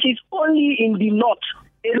 17 ranches only in the north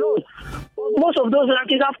alone. But most of those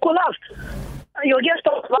ranches have collapsed. And your guests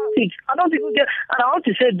talked about it. And I want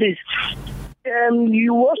to say this.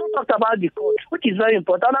 You also talked about the court, which is very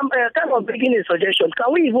important. I'm kind of making a suggestion.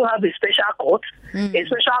 Can we even have a special court? A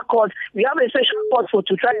special court. We have a special court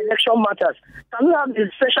to try election matters. Can we have a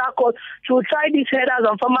special court to try these headers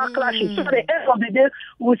and farmer clashes? So at the end of the day,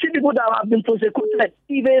 we'll see people that have been prosecuted.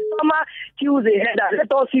 If a farmer kills a header,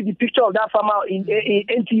 let us see the picture of that farmer in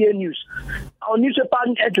NTA News or newspaper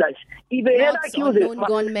headlines. If a header kills a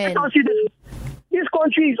farmer, let us see this. This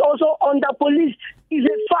country is also under police. It's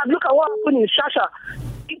a fact. Look at what happened in Shasha.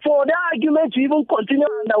 for that argument to even continue,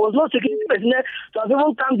 and there was no security personnel to have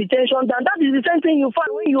even calm the tension down. That is the same thing you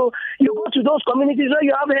find when you go to those communities where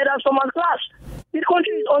you have headers from a class. The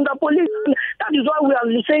country is under police, and that is why we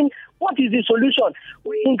are saying, what is the solution?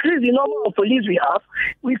 We increase the number of police we have.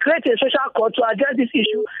 We create a social court to address this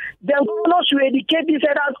issue. Then governors should educate these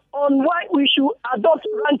headers on why we should adopt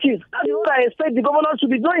ranches. That is what I expect the governors to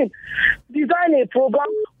be doing. Design a program,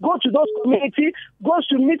 go to those communities, go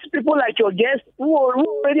to meet people like your guests who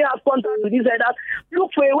already have contact with these headers. Look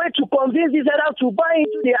for a way to convince these headers to buy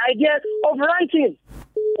into the idea of ranching.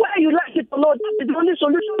 Whether you like it or not, that is the only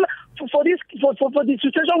solution for the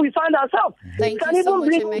situation we find ourselves. Thank you so much,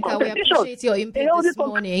 Emeka. We appreciate your input this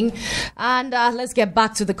morning. And let's get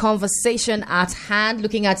back to the conversation at hand,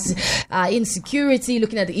 looking at insecurity,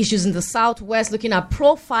 looking at the issues in the Southwest, looking at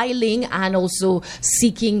profiling and also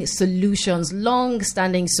seeking solutions,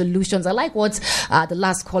 long-standing solutions. I like what the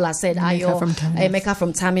last caller said, Emeka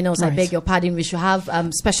from Terminals. Right. I beg your pardon. We should have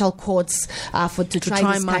special courts to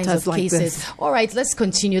try these kinds of cases. This. All right, let's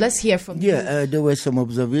continue. Let's hear from you. Yeah, there were some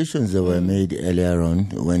observations that were made earlier on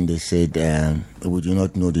when they said we do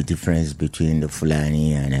not know the difference between the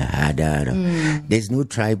Fulani and the Hadar. There's no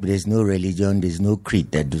tribe, there's no religion, there's no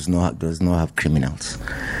creed that does not have criminals.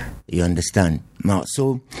 You understand? Now,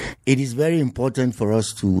 so it is very important for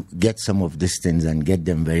us to get some of these things and get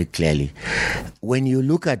them very clearly. When you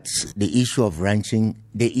look at the issue of ranching,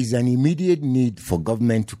 there is an immediate need for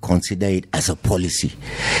government to consider it as a policy.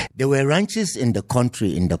 There were ranches in the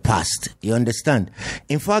country in the past. You understand?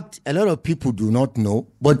 In fact, a lot of people do not know,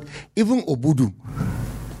 but even Obudu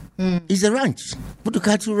is a ranch,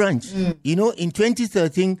 Butukatu Ranch. You know, in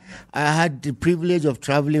 2013, I had the privilege of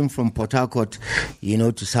traveling from Port Harcourt,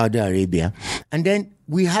 to Saudi Arabia. And then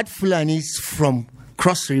we had Fulanis from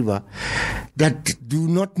Cross River that do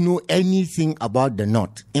not know anything about the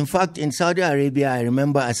North. In fact, in Saudi Arabia, I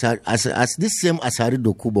remember as this same Asari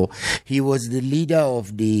Dokubo, he was the leader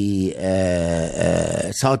of the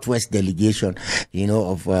Southwest delegation,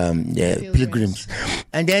 of pilgrims.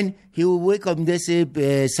 And then he will wake up and they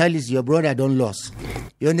say, Salis, your brother don't lose.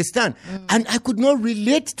 You understand? And I could not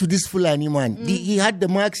relate to this Fulani man. He had the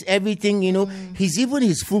marks, everything,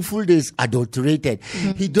 his full days adulterated.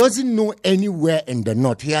 He doesn't know anywhere in the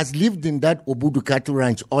North. He has lived in that Obudukatu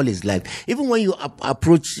ranch all his life. Even when you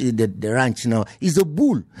approach the ranch now, it's a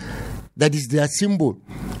bull. That is their symbol.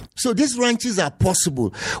 So these ranches are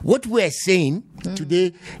possible. What we're saying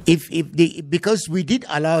today, because we did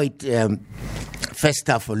allow it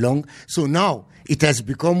fester for long, so now it has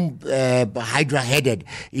become hydra-headed.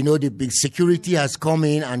 The big security has come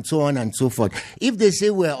in and so on and so forth. If they say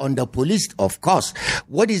we're under police, of course,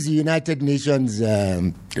 what is the United Nations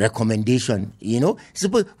recommendation?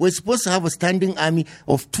 We're supposed to have a standing army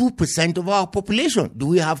of 2% of our population. Do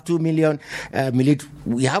we have 2 million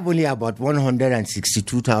we have only about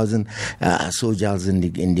 162,000 soldiers in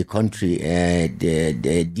the country.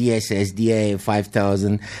 The DSS, DIA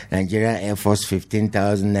 5,000, Nigerian Air Force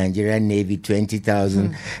 15,000, Nigerian Navy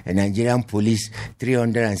 20,000, Nigerian Police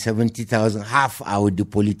 370,000. Half are with the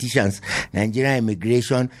politicians. Nigerian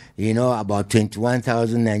Immigration, about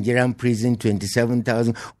 21,000. Nigerian Prison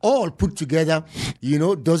 27,000. All put together,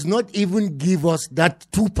 does not even give us that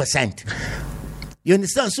 2%. You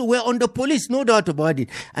understand? So we're under police, no doubt about it.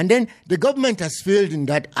 And then the government has failed in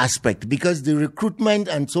that aspect because the recruitment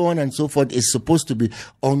and so on and so forth is supposed to be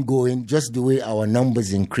ongoing, just the way our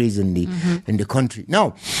numbers increase in the country.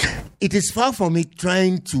 Now, it is far from me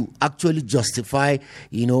trying to actually justify,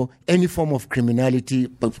 any form of criminality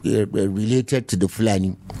related to the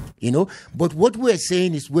Fulani, But what we're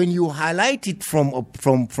saying is when you highlight it from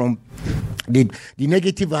the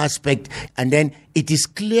negative aspect, and then it is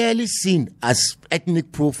clearly seen as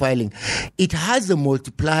ethnic profiling, it has a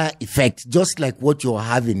multiplier effect, just like what you're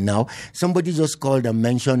having now. Somebody just called and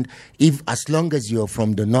mentioned, as long as you're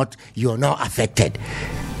from the North, you're now affected.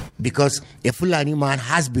 Because a Fulani man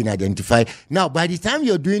has been identified. Now, by the time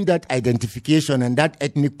you're doing that identification and that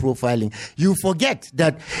ethnic profiling, you forget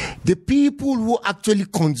that the people who actually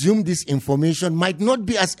consume this information might not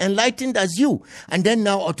be as enlightened as you. And then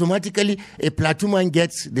now automatically a Plateau man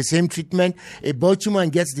gets the same treatment, a Bauchi man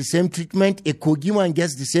gets the same treatment, a Kogi man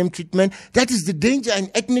gets the same treatment. That is the danger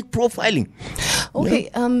in ethnic profiling.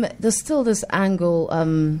 Okay, there's still this angle.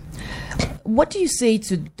 What do you say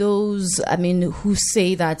to those, who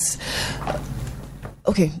say that...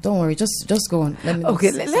 Okay, don't worry. Just go on.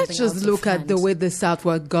 Let's just look at the way the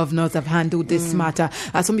Southwest governors have handled this matter.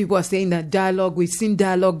 Some people are saying that dialogue, we've seen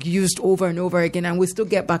dialogue used over and over again, and we still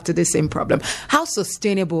get back to the same problem. How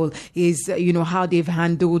sustainable is, how they've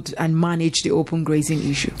handled and managed the open grazing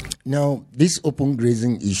issue? Now, this open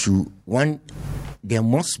grazing issue, one, there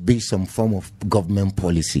must be some form of government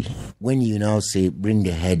policy. When you now say, bring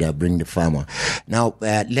the herder, bring the farmer. Now,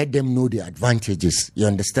 let them know the advantages. You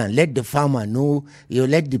understand? Let the farmer know,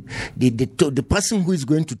 let the person who is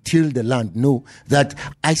going to till the land know that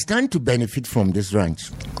I stand to benefit from this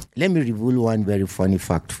ranch. Let me reveal one very funny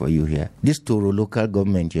fact for you here. This Toro local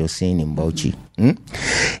government you're seeing in Bauchi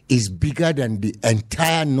is bigger than the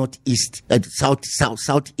entire northeast,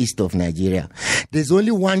 southeast of Nigeria. There's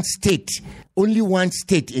only one state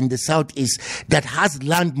in the southeast that has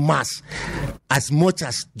land mass as much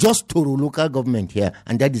as just Toro local government here,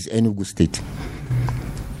 and that is Enugu State.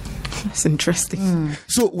 That's interesting.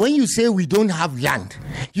 So when you say we don't have land,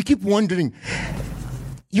 you keep wondering,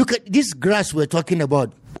 this grass we're talking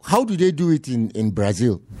about, how do they do it in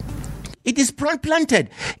Brazil? It is planted.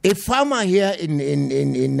 A farmer here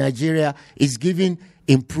in Nigeria is giving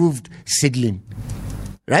improved seedling,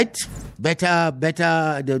 right? Better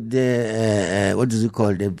the what is it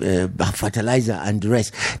called? The fertilizer and the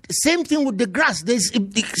rest. Same thing with the grass.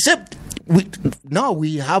 Except now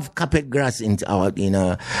we have carpet grass in our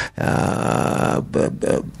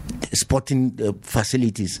sporting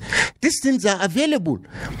facilities. These things are available.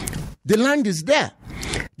 The land is there.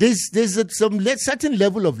 There's some certain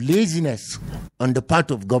level of laziness on the part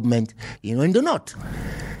of government, in the north.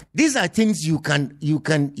 These are things you can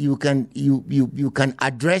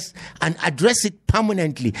address and address it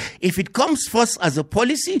permanently. If it comes first as a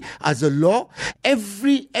policy, as a law,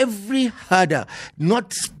 every herder,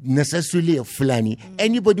 not necessarily a Fulani,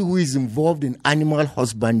 anybody who is involved in animal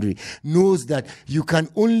husbandry knows that you can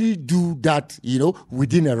only do that,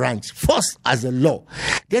 within a ranch. First as a law.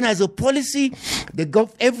 Then as a policy,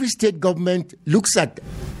 every state government looks at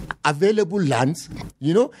available lands,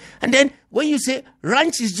 and then when you say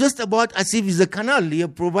ranch is just about as if it's a canal, you're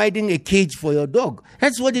providing a cage for your dog.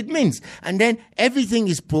 That's what it means. And then everything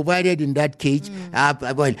is provided in that cage.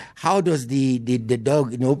 Well, how does the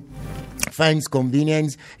dog, finds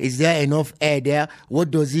convenience? Is there enough air there?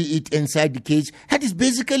 What does he eat inside the cage? That is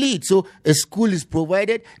basically it. So a school is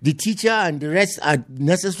provided. The teacher and the rest are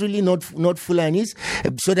necessarily not Fulanis,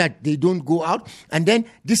 so that they don't go out. And then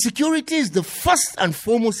the security is the first and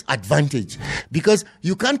foremost advantage, because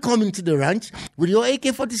you can't come into the ranch with your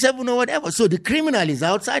AK-47 or whatever. So the criminal is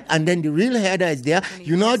outside, and then the real herder is there.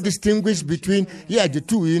 You now distinguish between the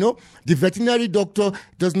two. The veterinary doctor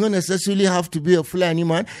does not necessarily have to be a Fulani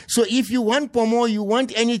man. So if you want pomo, you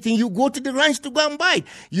want anything, you go to the ranch to go and buy.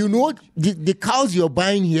 The cows you're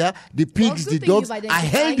buying here, the pigs, the dogs are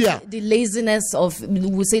held there. The laziness of,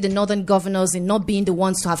 we say, the northern governors in not being the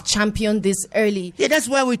ones to have championed this early. Yeah, that's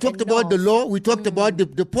why we talked about the law. We talked about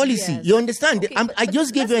the policy. Yes. You understand? Okay, I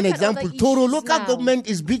just gave you an example. Toro local government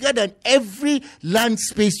is bigger than every land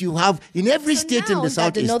space you have in every state in the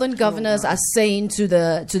southeast. The northern governors are saying to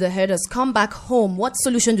the herders, come back home. What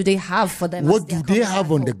solution do they have for them? What do they have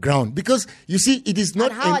on the ground? Because you see, it is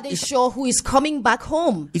not. And how are they sure who is coming back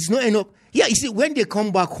home? It's not enough. Yeah, you see, when they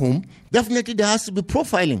come back home, definitely there has to be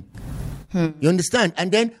profiling. You understand?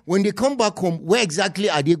 And then when they come back home, where exactly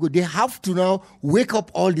are they going? They have to now wake up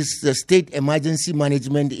all the state emergency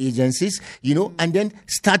management agencies, and then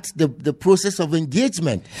start the process of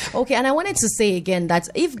engagement. Okay, and I wanted to say again that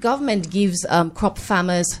if government gives crop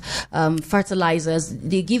farmers fertilizers,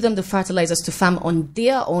 they give them the fertilizers to farm on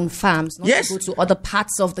their own farms, not to go to other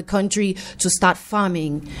parts of the country to start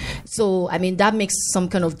farming. So, that makes some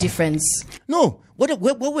kind of difference. No. What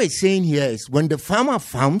we're saying here is when the farmer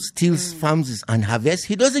tills farms and harvests,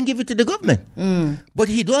 he doesn't give it to the government. But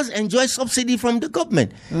he does enjoy subsidy from the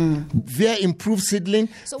government via improved seedling,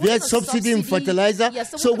 via subsidy in fertilizer. Yeah,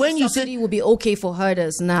 so when you say will be okay for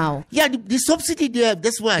herders now. Yeah, the subsidy there,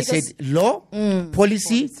 that's why I said law,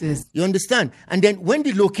 policy, you understand? And then when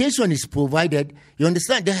the location is provided, you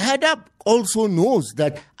understand, the herder also knows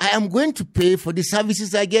that I am going to pay for the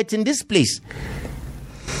services I get in this place.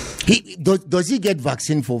 Does he get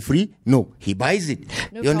vaccine for free? No, he buys it.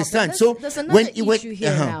 You understand? So there's another issue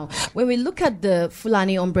here now. When we look at the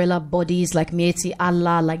Fulani umbrella bodies like Mieti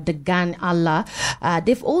Allah, like the Gan Allah,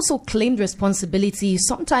 they've also claimed responsibility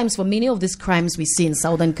sometimes for many of these crimes we see in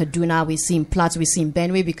southern Kaduna, we see in Plateau, we see in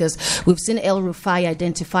Benue, because we've seen El Rufai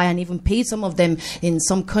identify and even pay some of them in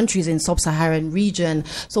some countries in sub-Saharan region.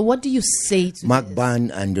 So what do you say to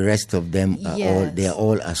Macban and the rest of them are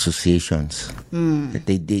all associations.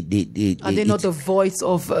 Are they not the voice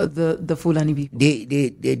of the Fulani people?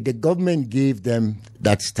 The government gave them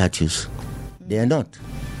that status. They are not.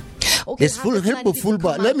 Okay, there's full.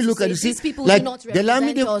 Let me look at these people like do not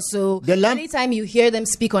represent us. So anytime you hear them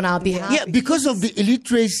speak on our behalf, because of the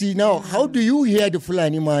illiteracy now. How do you hear the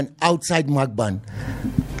Fulani man outside Macban?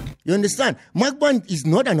 You understand? MAGBAN is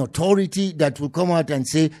not an authority that will come out and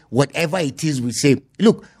say whatever it is we say.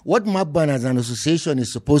 Look, what MAGBAN as an association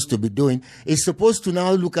is supposed to be doing is supposed to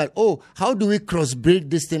now look at, how do we crossbreed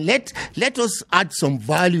this thing? Let us add some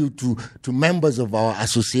value to members of our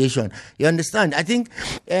association. You understand? I think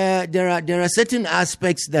there are certain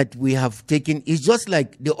aspects that we have taken. It's just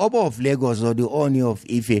like the Oba of Lagos or the Oni of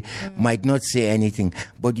Ife might not say anything,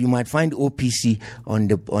 but you might find OPC on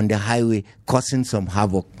the highway causing some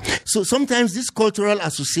havoc. So sometimes these cultural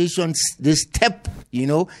associations, they step,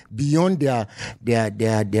 beyond their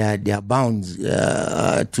bounds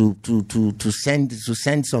to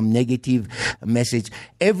send some negative message.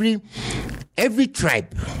 Every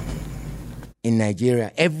tribe in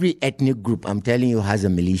Nigeria, every ethnic group, I'm telling you, has a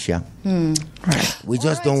militia. Right. We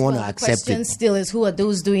just don't want to accept it. The question still is, who are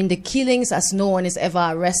those doing the killings, as no one is ever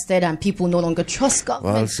arrested and people no longer trust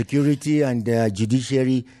government? Well, security and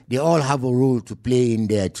judiciary, they all have a role to play in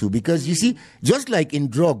there too. Because you see, just like in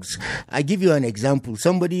drugs, I give you an example.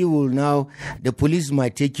 Somebody will now, the police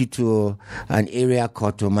might take you to an area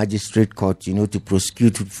court or magistrate court, to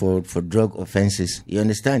prosecute for drug offenses. You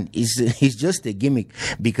understand? It's just a gimmick,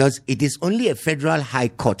 because it is only a federal high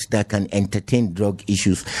court that can entertain drug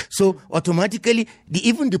issues. So automatically,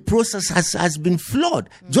 even the process has been flawed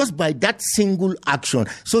just by that single action.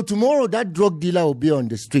 So tomorrow, that drug dealer will be on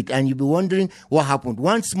the street and you'll be wondering what happened.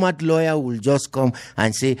 One smart lawyer will just come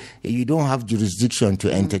and say, you don't have jurisdiction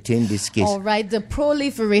to entertain this case. All right. The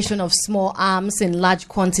proliferation of small arms in large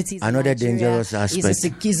quantities another in Nigeria dangerous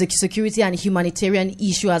aspect is a security and humanitarian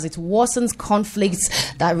issue, as it worsens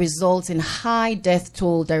conflicts that result in high death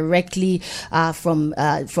toll directly from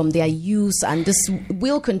their use, and this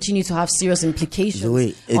will continue to have serious implications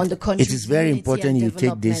on the country. It is very important you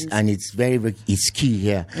take this, and it's key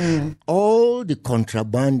here. All the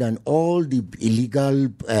contraband and all the illegal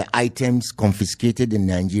items confiscated in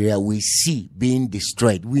Nigeria, we see being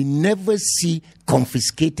destroyed. We never see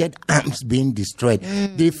confiscated arms being destroyed.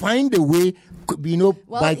 They find a way,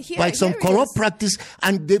 by some corrupt practice,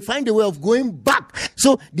 and they find a way of going back.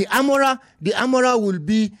 So the armorer will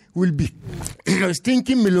be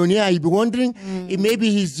stinking millionaire. He'll be wondering if maybe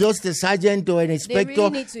he's just a sergeant or an inspector. They really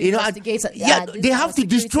need to investigate. They have to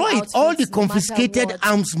destroy it. All the confiscated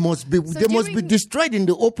arms must be destroyed in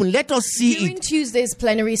the open. Let us see during Tuesday's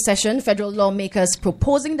plenary session, federal lawmakers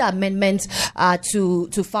proposing the amendment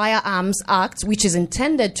to Firearms Act, which is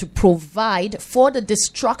intended to provide for the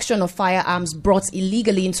destruction of firearms brought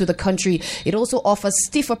illegally into the country. It also offers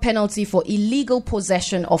stiffer penalty for illegal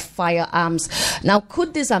possession of firearms. Now,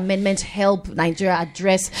 could this amendment help Nigeria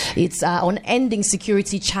address its unending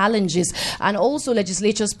security challenges? And also,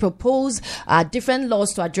 legislatures propose different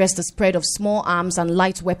laws to address the spread of small arms and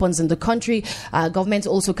light weapons in the country. Government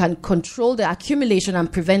also can control the accumulation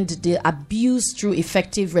and prevent the abuse through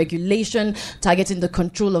effective regulation, targeting the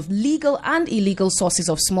control of legal and illegal sources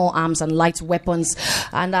of small arms and light weapons.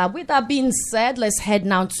 And with that being said, let's head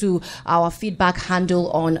now to our feedback handle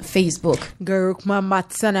on Facebook. Garukma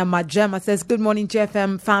Matsana Majema says, good morning,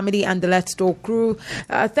 JFM family and the Let's Talk crew.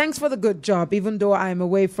 Thanks for the good job. Even though I'm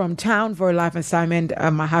away from town for a life assignment,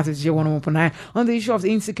 my house is J119 on the issue of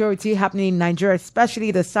the insecurity happening in Nigeria,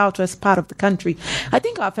 especially the southwest part of the country. I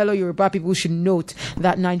think our fellow Yoruba people should note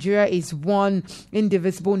that Nigeria is one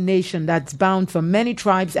indivisible nation that's bound for many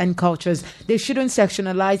tribes and cultures. They shouldn't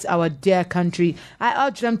sectionalize our dear country. I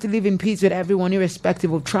urge them to live in peace with everyone,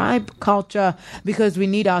 irrespective of tribe, culture, because we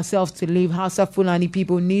need ourselves to live. Hausa Fulani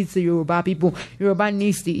people needs the Yoruba people. Yoruba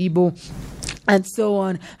needs the Igbo, and so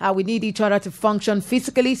on. We need each other to function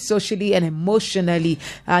physically, socially, and emotionally.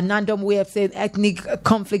 Nandom Way have said ethnic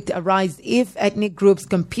conflict arises if ethnic groups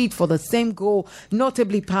compete for the same goal,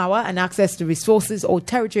 notably power and access to resources or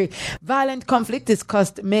territory. Violent conflict is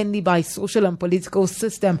caused mainly by social and political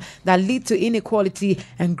system that lead to inequality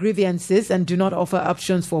and grievances and do not offer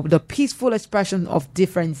options for the peaceful expression of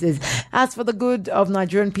differences. As for the good of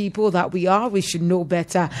Nigerian people that we are, we should know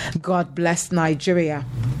better. God bless Nigeria.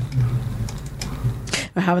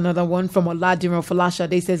 I have another one from Oladiro Falasha.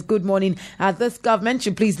 They says, good morning. This government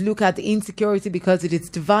should please look at the insecurity because it is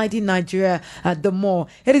dividing Nigeria the more.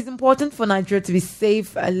 It is important for Nigeria to be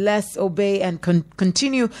safe, less obey, and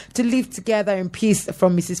continue to live together in peace.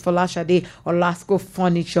 From Mrs. Falasha Olasco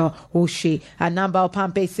Furniture Oshe. And Nambal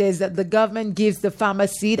Pampe says that the government gives the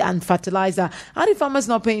farmers seed and fertilizer. Are the farmers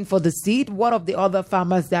not paying for the seed? What of the other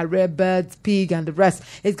farmers that rear birds, pig, and the rest?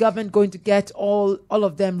 Is government going to get all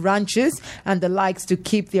of them ranches and the likes to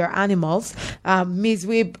keep their animals. Ms.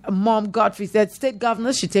 Webb, Mom Godfrey said state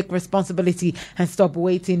governors should take responsibility and stop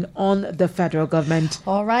waiting on the federal government.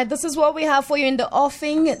 All right, this is what we have for you in the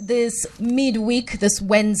offing this midweek, this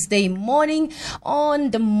Wednesday morning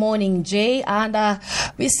on the Morning J. And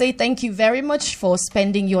we say thank you very much for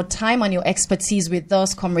spending your time and your expertise with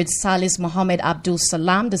us, Comrade Salis Mohammed Abdul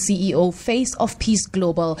Salam, the CEO, Face of Peace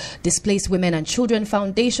Global, Displaced Women and Children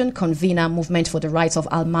Foundation, convener, Movement for the Rights of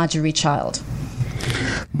Al-Majri Child.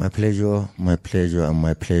 My pleasure, and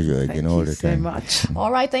my pleasure again all the time. Thank you so much.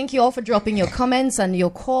 All right, thank you all for dropping your comments and your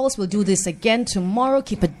calls. We'll do this again tomorrow.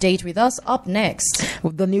 Keep a date with us. Up next,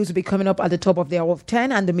 The news will be coming up at the top of the hour of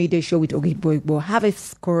 10, and the midday show with Ogibwe will have a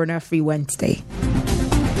corona-free Wednesday.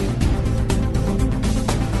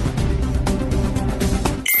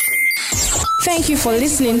 Thank you for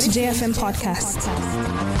listening to JFM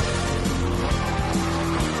Podcast.